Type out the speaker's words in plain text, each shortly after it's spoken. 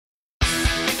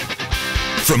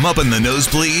From up in the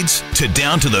nosebleeds to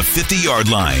down to the 50-yard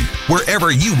line,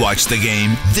 wherever you watch the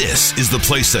game, this is the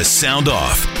place to sound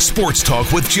off. Sports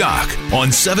Talk with Jock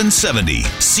on 770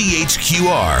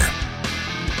 CHQR.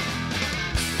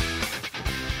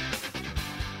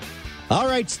 All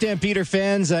right, Stampeder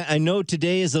fans, I know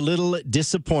today is a little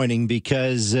disappointing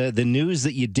because the news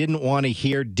that you didn't want to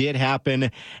hear did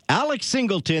happen. Alex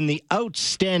Singleton, the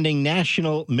outstanding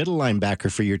national middle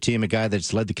linebacker for your team, a guy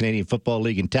that's led the Canadian Football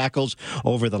League in tackles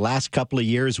over the last couple of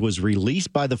years, was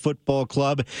released by the football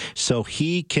club so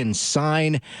he can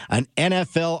sign an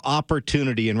NFL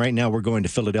opportunity. And right now we're going to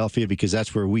Philadelphia because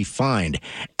that's where we find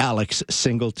Alex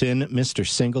Singleton. Mr.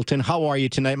 Singleton, how are you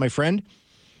tonight, my friend?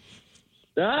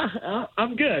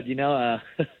 I'm good.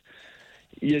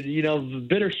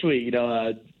 Bittersweet.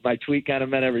 My tweet kind of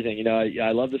meant everything.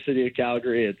 I love the city of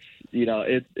Calgary.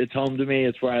 It's home to me.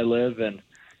 It's where I live, and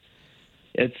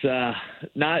it's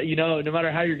not. No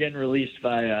matter how you're getting released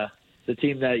by the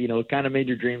team that kind of made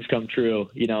your dreams come true.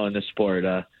 In this sport.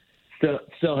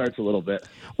 Still hurts a little bit.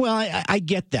 Well, I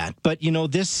get that. But,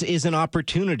 this is an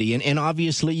opportunity. And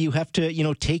obviously you have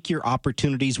to, take your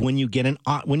opportunities when you get a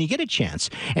chance.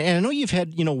 And I know you've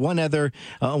had, one other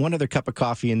cup of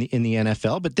coffee in the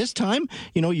NFL. But this time,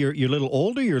 you're a little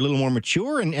older, you're a little more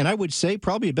mature, and I would say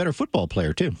probably a better football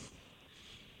player, too.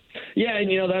 Yeah,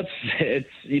 and, it's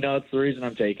the reason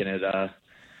I'm taking it.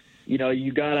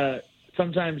 You got to –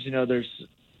 sometimes, there's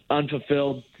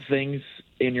unfulfilled things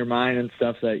in your mind and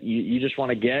stuff that you just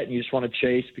want to get and you just want to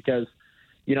chase because,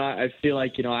 I feel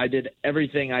like, I did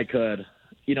everything I could,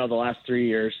 the last 3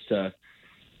 years to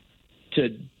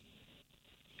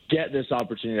get this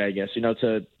opportunity, I guess,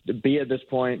 to be at this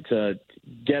point, to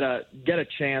get a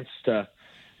chance to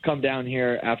come down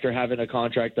here after having a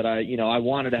contract that I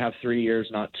wanted to have 3 years,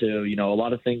 not 2, a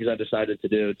lot of things I decided to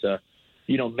do to,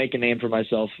 make a name for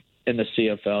myself in the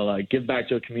CFL, give back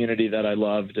to a community that I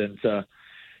loved and to,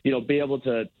 be able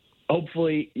to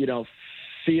hopefully,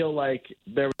 feel like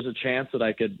there was a chance that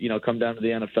I could, come down to the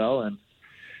NFL and,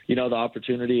 the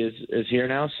opportunity is here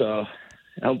now. So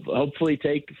hopefully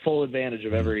take full advantage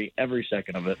of every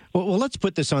second of it. Well, let's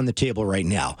put this on the table right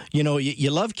now. You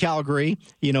love Calgary.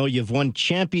 You've won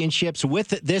championships with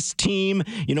this team.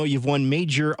 You've won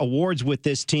major awards with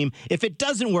this team. If it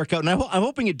doesn't work out, and I'm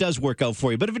hoping it does work out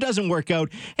for you, but if it doesn't work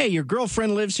out, hey, your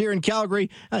girlfriend lives here in Calgary.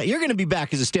 You're going to be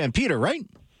back as a Stampeder, right?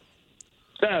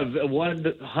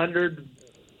 100%.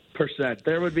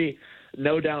 There would be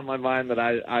no doubt in my mind that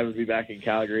I would be back in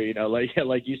Calgary.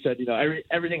 Like you said,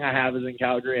 everything I have is in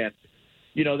Calgary, and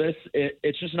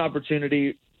it's just an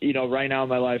opportunity. Right now in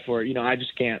my life where I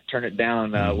just can't turn it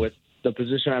down with the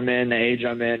position I'm in, the age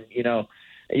I'm in.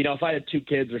 If I had 2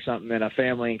 kids or something and a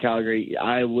family in Calgary,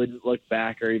 I wouldn't look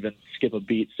back or even skip a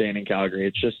beat staying in Calgary.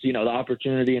 It's just the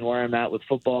opportunity and where I'm at with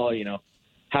football.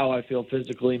 How I feel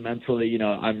physically, mentally.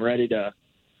 I'm ready to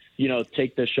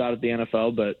take this shot at the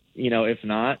NFL, but, if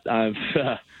not, I've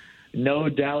no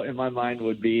doubt in my mind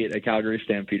would be a Calgary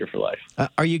Stampeder for life.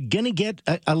 Are you going to get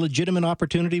a legitimate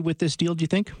opportunity with this deal, do you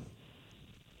think?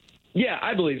 Yeah,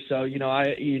 I believe so.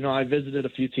 I visited a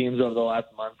few teams over the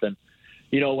last month, and,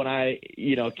 when I,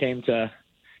 came to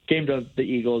the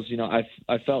Eagles, I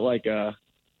felt like,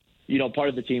 part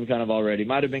of the team kind of already.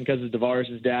 Might have been because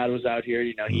DeVaris' dad was out here.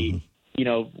 He,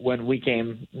 when we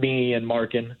came, me and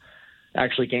Markin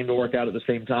actually came to work out at the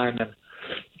same time. And,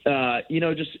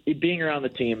 just being around the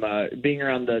team, being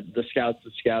around the scouts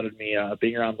that scouted me,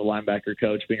 being around the linebacker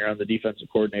coach, being around the defensive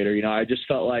coordinator, I just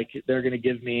felt like they're going to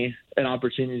give me an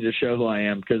opportunity to show who I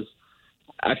am. Because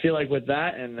I feel like with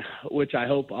that, and which I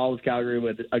hope all of Calgary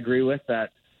would agree with,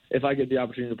 that if I get the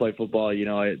opportunity to play football,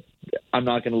 I'm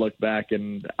not going to look back,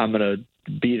 and I'm going to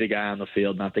be the guy on the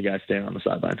field, not the guy standing on the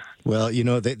sideline. Well,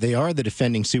 they are the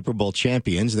defending Super Bowl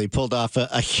champions. They pulled off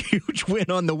a huge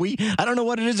win on the week. I don't know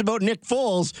what it is about Nick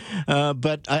Foles,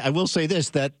 but I will say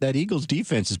this, that Eagles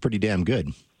defense is pretty damn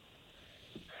good.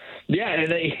 Yeah,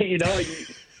 and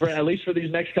at least for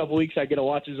these next couple weeks, I get to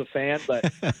watch as a fan. But,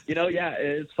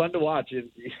 it's fun to watch.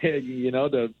 And,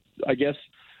 I guess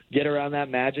get around that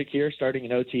magic here starting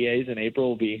in OTAs in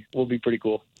April will be pretty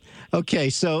cool. Okay,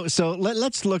 so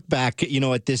let's look back,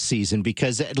 at this season,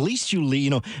 because at least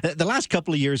the last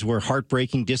couple of years were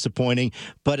heartbreaking, disappointing,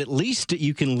 but at least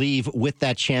you can leave with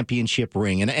that championship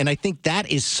ring. And I think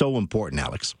that is so important,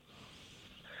 Alex.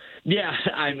 Yeah,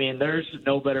 I mean, there's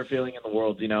no better feeling in the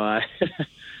world. I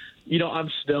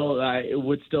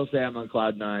would still say I'm on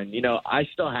cloud nine. I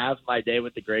still have my day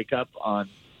with the Grey Cup on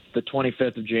the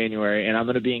 25th of January, and I'm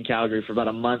going to be in Calgary for about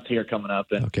a month here coming up.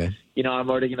 And, okay. I'm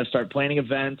already going to start planning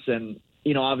events, and,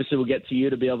 obviously we'll get to you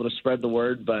to be able to spread the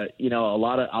word, but,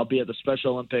 I'll be at the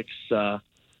Special Olympics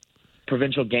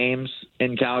provincial games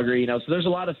in Calgary. So there's a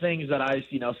lot of things that I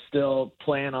still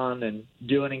plan on and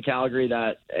doing in Calgary,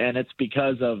 and it's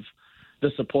because of the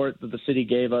support that the city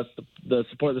gave us, the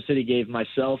support the city gave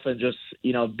myself, and just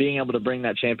being able to bring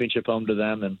that championship home to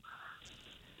them. And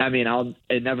I mean, I'll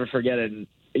never forget it. And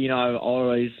I've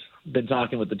always been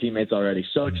talking with the teammates already.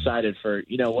 So excited for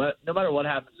no matter what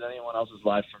happens in anyone else's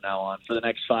life from now on, for the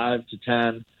next 5 to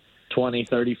 10, 20,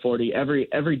 30, 40,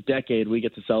 every decade we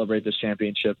get to celebrate this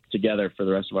championship together for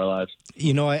the rest of our lives.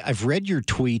 I've read your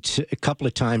tweet a couple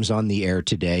of times on the air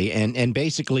today, and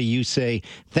basically you say,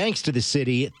 thanks to the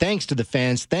city, thanks to the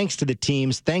fans, thanks to the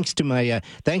teams, thanks to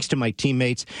my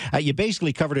teammates. You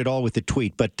basically covered it all with the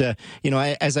tweet. But,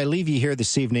 as I leave you here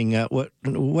this evening,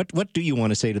 what do you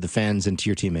want to say to the fans and to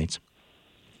your teammates?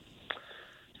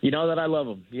 That I love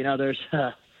them. There's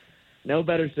no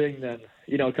better thing than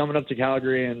coming up to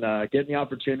Calgary and getting the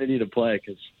opportunity to play,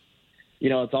 because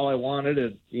it's all I wanted,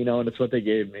 and and it's what they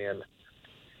gave me, and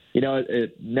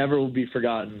it never will be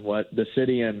forgotten what the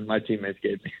city and my teammates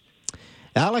gave me.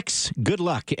 Alex, good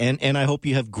luck, and I hope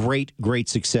you have great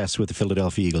success with the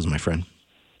Philadelphia Eagles, my friend.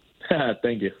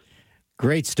 Thank you.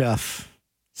 Great stuff.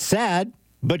 Sad,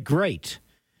 but great,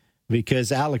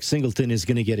 because Alex Singleton is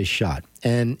going to get a shot,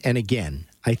 and again,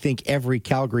 I think every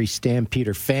Calgary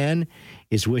Stampeder fan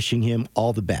is wishing him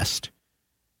all the best.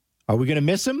 Are we going to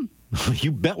miss him?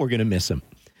 You bet we're going to miss him.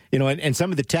 And some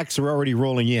of the texts are already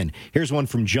rolling in. Here's one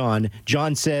from John.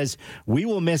 John says, we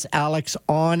will miss Alex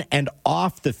on and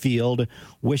off the field,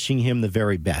 wishing him the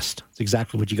very best. That's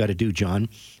exactly what you got to do, John.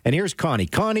 And here's Connie.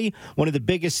 Connie, one of the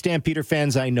biggest Stampeder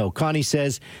fans I know. Connie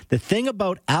says, the thing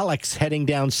about Alex heading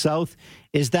down south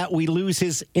is that we lose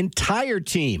his entire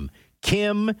team.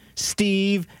 Kim,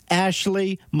 Steve,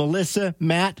 Ashley, Melissa,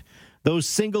 Matt, those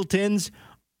Singletons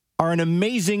are an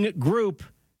amazing group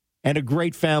and a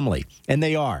great family, and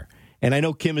they are. And I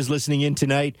know Kim is listening in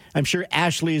tonight. I'm sure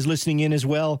Ashley is listening in as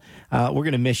well. We're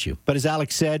going to miss you. But as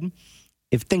Alex said,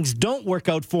 if things don't work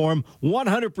out for him,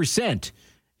 100%,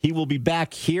 he will be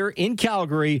back here in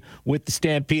Calgary with the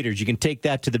Stampeders. You can take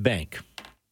that to the bank.